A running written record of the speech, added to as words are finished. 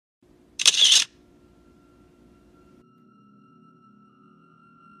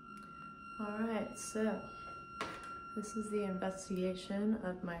Alright, so this is the investigation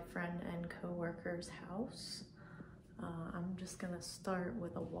of my friend and co-worker's house. I'm just going to start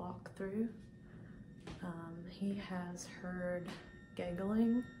with a walkthrough. He has heard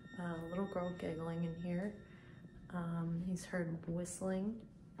giggling, a little girl giggling in here. He's heard whistling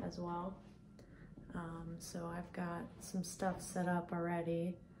as well. So I've got some stuff set up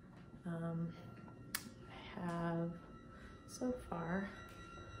already. I have, so far,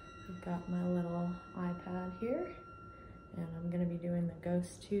 I've got my little iPad here, and I'm going to be doing the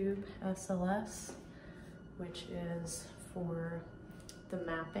Ghost Tube SLS, which is for the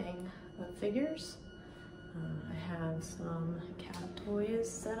mapping of figures. I have some cat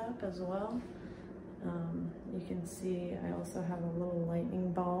toys set up as well. You can see I also have a little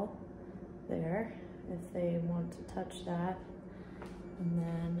lightning ball there if they want to touch that. And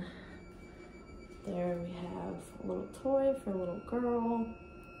then there we have a little toy for a little girl,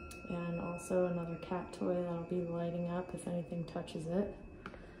 and also another cat toy that'll be lighting up if anything touches it.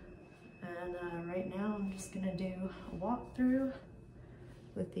 And right now I'm just gonna do a walkthrough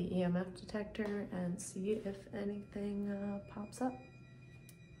with the EMF detector and see if anything pops up.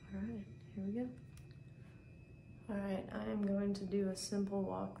 All right, here we go. All right, I am going to do a simple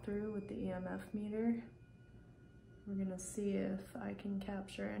walkthrough with the EMF meter. We're gonna see if I can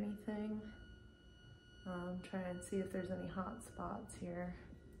capture anything. Try and see if there's any hot spots here.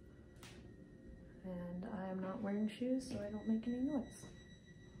 And I am not wearing shoes, so I don't make any noise.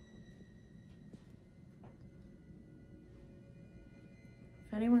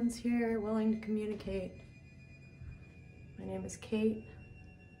 If anyone's here willing to communicate, my name is Kate.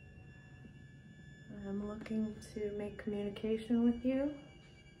 I'm looking to make communication with you.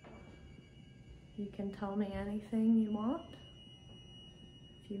 You can tell me anything you want.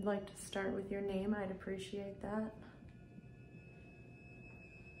 If you'd like to start with your name, I'd appreciate that.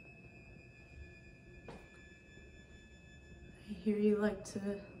 I hear you like to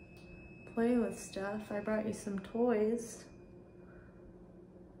play with stuff. I brought you some toys.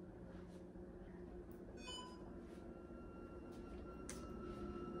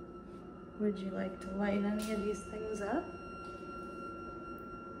 Would you like to light any of these things up?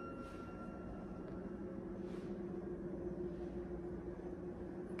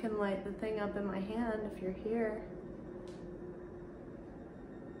 I can light the thing up in my hand if you're here.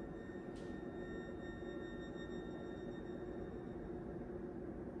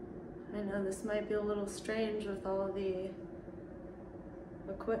 I know this might be a little strange with all of the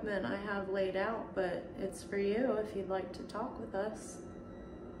equipment I have laid out, but it's for you if you'd like to talk with us.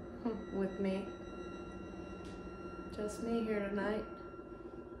 With me. Just me here tonight.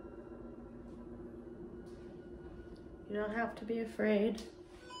 You don't have to be afraid.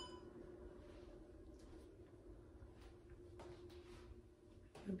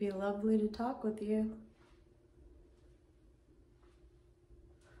 It would be lovely to talk with you.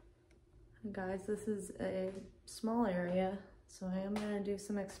 And guys, this is a small area, so I am going to do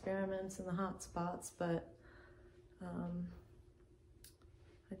some experiments in the hot spots, but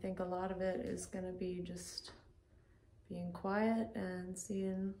I think a lot of it is going to be just being quiet and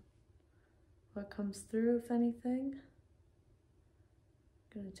seeing what comes through, if anything.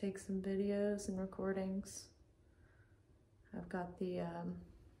 I'm going to take some videos and recordings. I've got the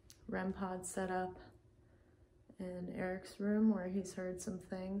REM pod set up in Eric's room where he's heard some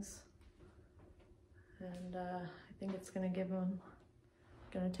things. And I think it's going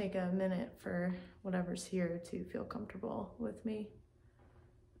to take a minute for whatever's here to feel comfortable with me.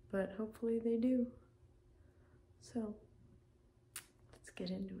 But hopefully they do. So let's get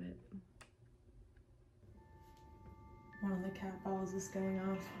into it. One of the cat balls is going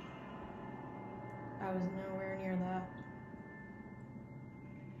off. I was nowhere near that.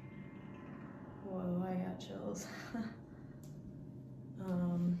 Whoa, I got chills.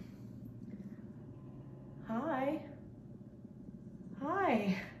 Hi.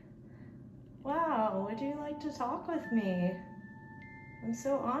 Hi. Wow, would you like to talk with me? I'm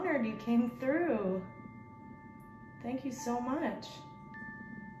so honored you came through. Thank you so much.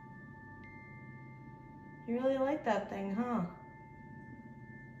 You really like that thing, huh?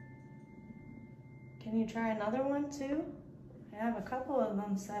 Can you try another one too? I have a couple of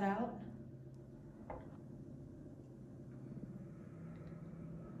them set out.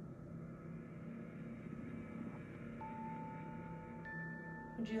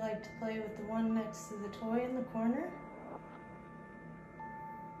 Would you like to play with the one next to the toy in the corner?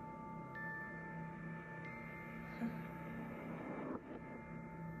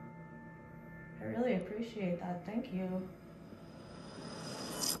 I really appreciate that, thank you.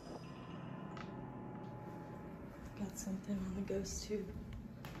 Got something on the Ghost Tube.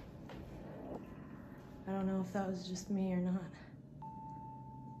 I don't know if that was just me or not.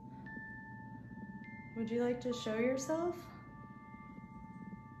 Would you like to show yourself?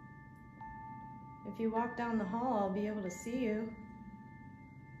 If you walk down the hall, I'll be able to see you.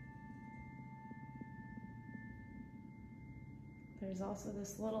 There's also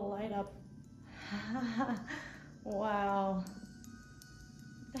this little light up. Wow.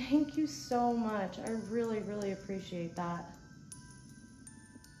 Thank you so much. I really, really appreciate that.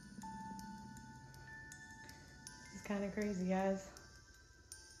 This is kind of crazy, guys.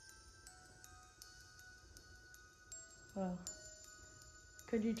 Well,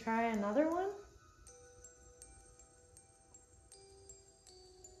 could you try another one?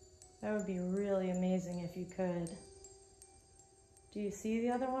 That would be really amazing if you could. Do you see the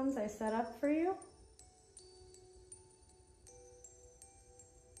other ones I set up for you?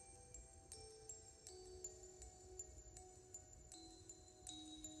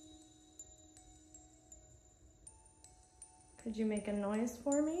 Could you make a noise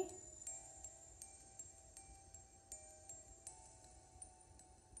for me?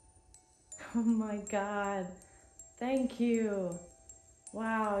 Oh my God, thank you.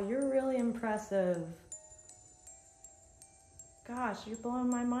 Wow, you're really impressive. Gosh, you're blowing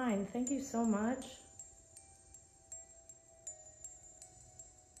my mind. Thank you so much.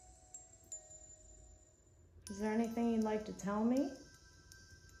 Is there anything you'd like to tell me?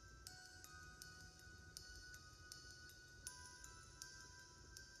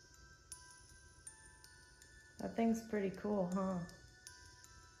 That thing's pretty cool, huh?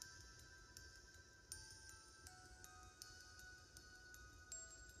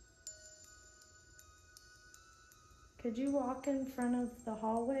 Could you walk in front of the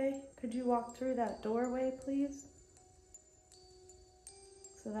hallway? Could you walk through that doorway, please?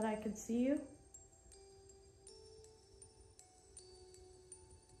 So that I could see you?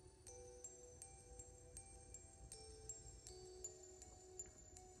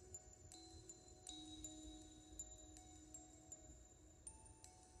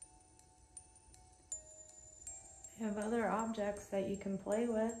 I have other objects that you can play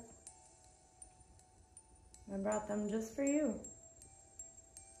with. I brought them just for you.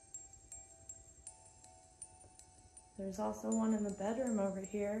 There's also one in the bedroom over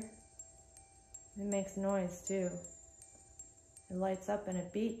here. It makes noise too. It lights up and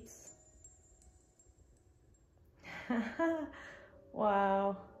it beeps.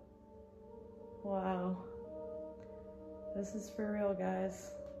 Wow. Wow. This is for real,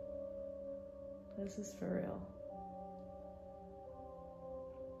 guys. This is for real.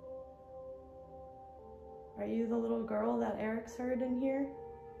 Are you the little girl that Eric's heard in here?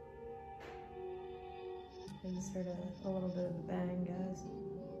 I just heard a little bit of a bang, guys.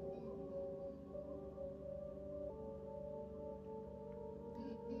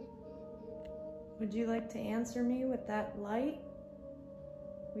 Would you like to answer me with that light?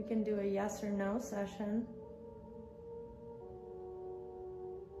 We can do a yes or no session.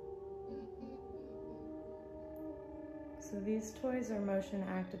 So these toys are motion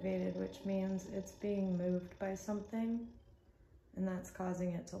activated, which means it's being moved by something, and that's causing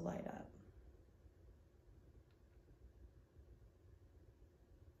it to light up.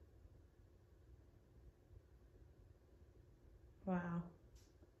 Wow.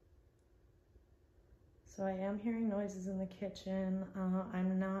 So I am hearing noises in the kitchen.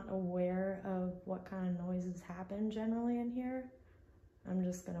 I'm not aware of what kind of noises happen generally in here. I'm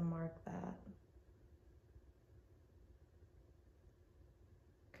just gonna mark that.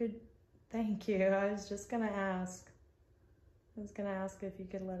 Thank you. I was just gonna ask. I was gonna ask if you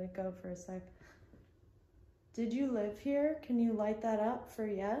could let it go for a sec. Did you live here? Can you light that up for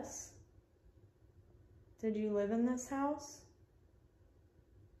yes? Did you live in this house?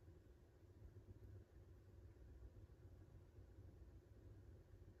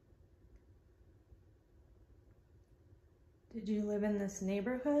 Did you live in this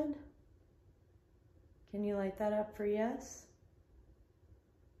neighborhood? Can you light that up for yes?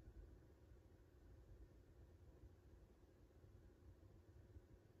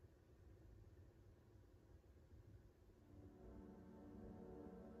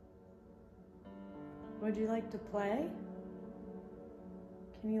 Would you like to play?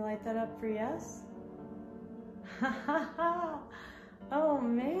 Can you light that up for yes? Ha ha ha! Oh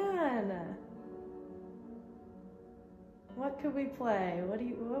man! What could we play? What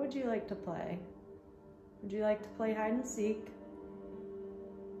would you like to play? Would you like to play hide and seek?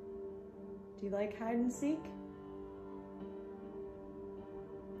 Do you like hide and seek?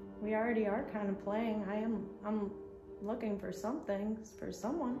 We already are kind of playing. I'm looking for something, for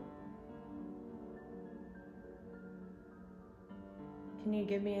someone. Can you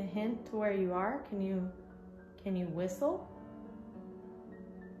give me a hint to where you are? Can you Can you whistle?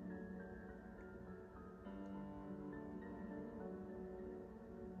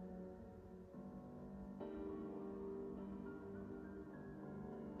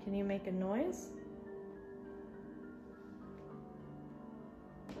 Can you make a noise?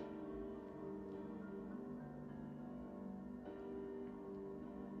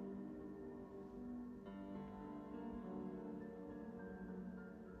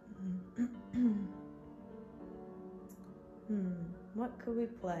 What could we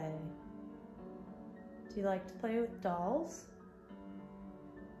play? Do you like to play with dolls?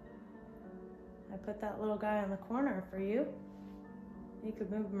 I put that little guy in the corner for you. You could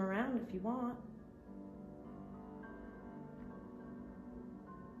move him around if you want.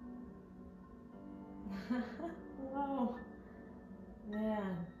 Whoa,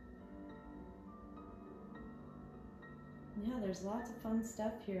 man. Yeah, there's lots of fun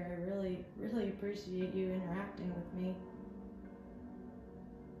stuff here. I really appreciate you interacting with me.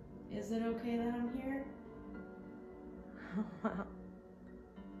 Is it okay that I'm here? Wow.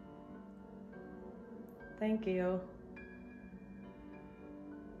 Thank you.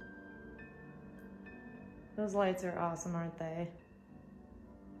 Those lights are awesome, aren't they?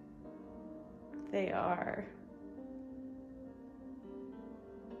 They are.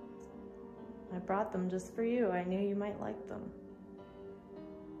 I brought them just for you. I knew you might like them.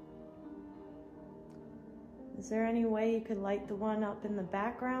 Is there any way you could light the one up in the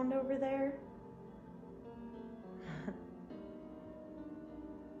background over there?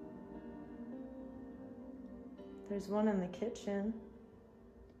 There's one in the kitchen.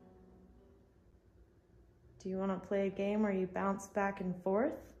 Do you want to play a game where you bounce back and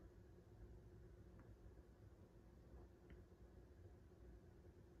forth?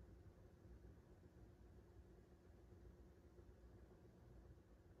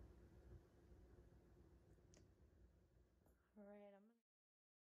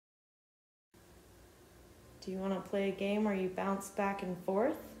 Do you want to play a game where you bounce back and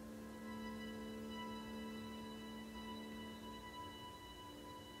forth?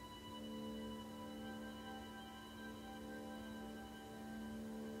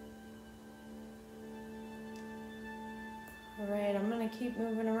 All right, I'm gonna keep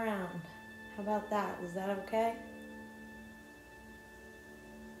moving around. How about that? Is that okay?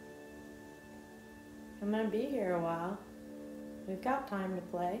 I'm gonna be here a while. We've got time to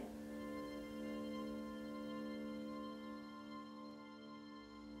play.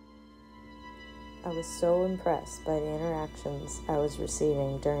 I was so impressed by the interactions I was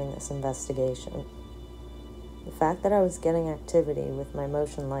receiving during this investigation. The fact that I was getting activity with my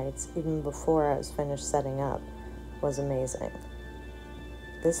motion lights even before I was finished setting up was amazing.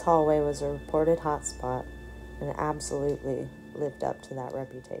 This hallway was a reported hotspot and absolutely lived up to that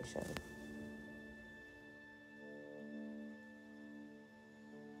reputation.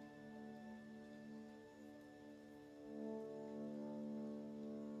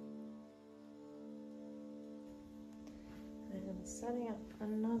 I'm setting up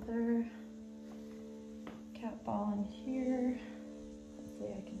another cat ball in here.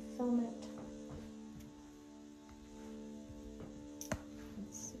 Hopefully I can film it.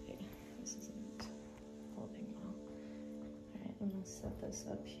 Let's see, this isn't holding well. Alright, I'm gonna set this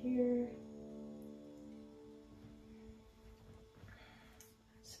up here.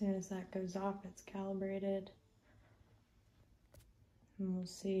 As soon as that goes off, it's calibrated. And we'll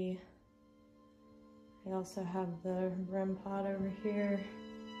see. I also have the REM pod over here,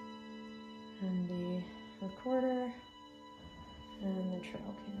 and the recorder, and the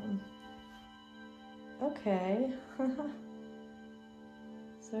trail cam. Okay.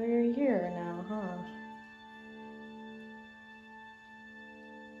 So you're here now, huh?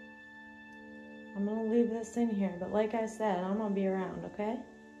 I'm gonna leave this in here, but like I said, I'm gonna be around, okay?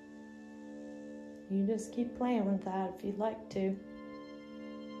 You just keep playing with that if you'd like to.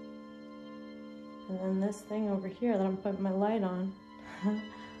 And then this thing over here that I'm putting my light on.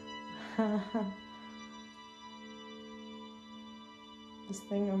 This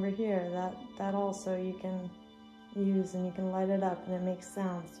thing over here, that also you can use and you can light it up and it makes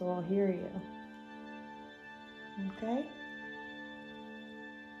sound so I'll hear you. Okay?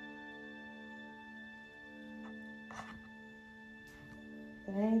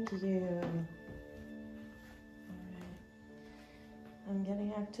 Thank you. I'm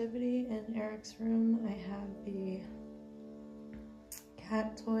getting activity in Eric's room. I have the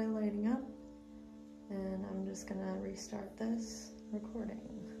cat toy lighting up, and I'm just gonna restart this recording.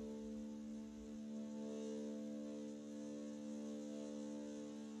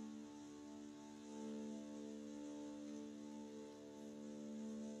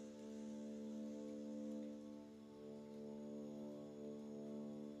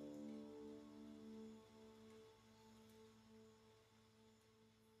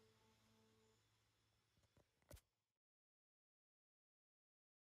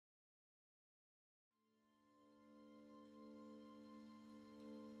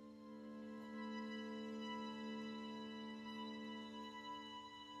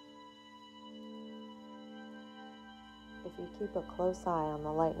 If you keep a close eye on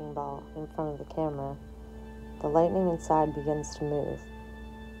the lightning ball in front of the camera, the lightning inside begins to move,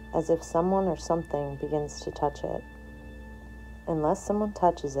 as if someone or something begins to touch it. Unless someone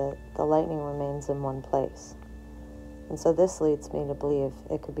touches it, the lightning remains in one place. And so this leads me to believe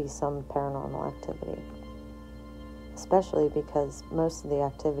it could be some paranormal activity. Especially because most of the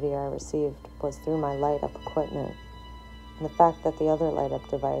activity I received was through my light-up equipment, and the fact that the other light-up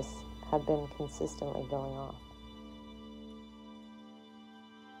device had been consistently going off.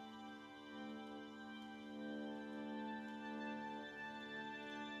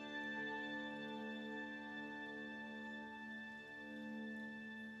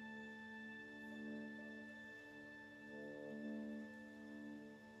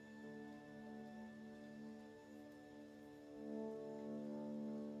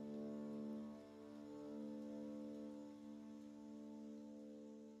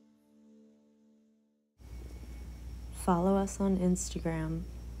 Follow us on Instagram,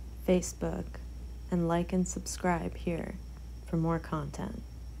 Facebook, and like and subscribe here for more content.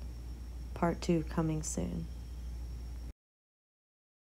 Part 2 coming soon.